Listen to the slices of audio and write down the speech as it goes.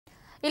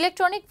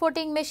Electronic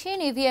voting machine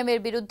EVM এর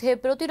বিরুদ্ধে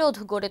প্রতিরোধ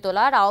গড়ে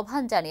তোলার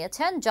আহ্বান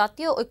জানিয়েছেন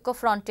জাতীয়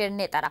ঐক্যফ্রন্টের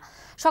নেতারা।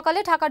 সকালে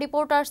ঢাকা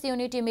রিপোর্টার্স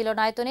ইউনিটি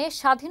মিলনায়তনে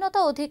স্বাধীনতা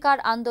অধিকার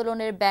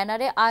আন্দোলনের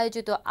ব্যানারে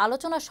আয়োজিত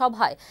আলোচনা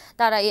সভায়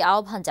তারা এই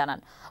আহ্বান জানান।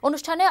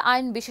 অনুষ্ঠানে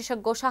আইন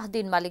বিশেষজ্ঞ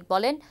শাহদ্দিন মালিক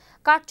বলেন,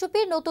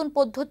 কারচুপির নতুন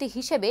পদ্ধতি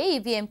হিসেবে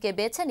ইভিএমকে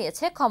বেছে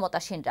নিয়েছে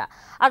ক্ষমতাসীনরা।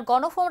 আর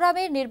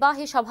গণফোরামের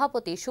নির্বাহী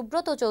সভাপতি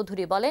সুব্রত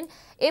চৌধুরী বলেন,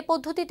 এ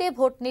পদ্ধতিতে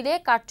ভোট নিলে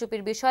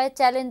কারচুপির বিষয়ে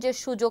চ্যালেঞ্জের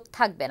সুযোগ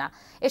থাকবে না।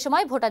 এ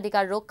সময়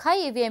ভোটাধিকার রক্ষায়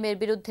ইভিএম এর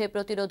বিরুদ্ধে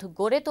প্রতিরোধ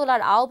গড়ে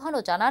তোলার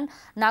আহ্বানও জানান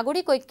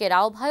নাগরিক ঐক্যের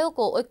আহ্বায়ক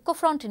ও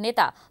ঐক্যফ্রন্ট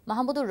নেতা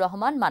মাহমুদুর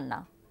রহমান মান্না।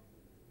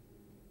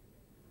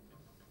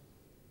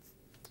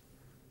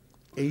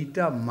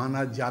 এইটা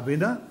মানা যাবে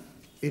না,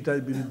 এটার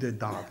বিরুদ্ধে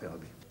দাঁড়াতে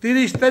হবে।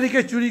 30 তারিখে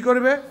চুরি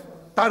করবে,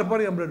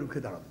 তারপরে আমরা রুখে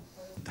দাঁড়াবো।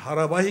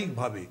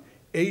 ধারাবাহিকভাবে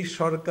এই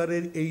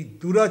সরকারের এই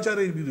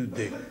দুরাচারের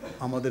বিরুদ্ধে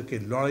আমাদেরকে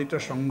লড়াইটা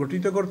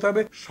সংগঠিত করতে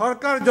হবে।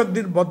 সরকার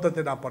যতদিন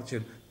বদলাতে না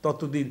পারছেন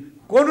ততদিন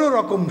কোনো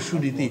রকম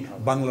সুনীতি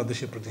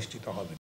বাংলাদেশে প্রতিষ্ঠিত হবে।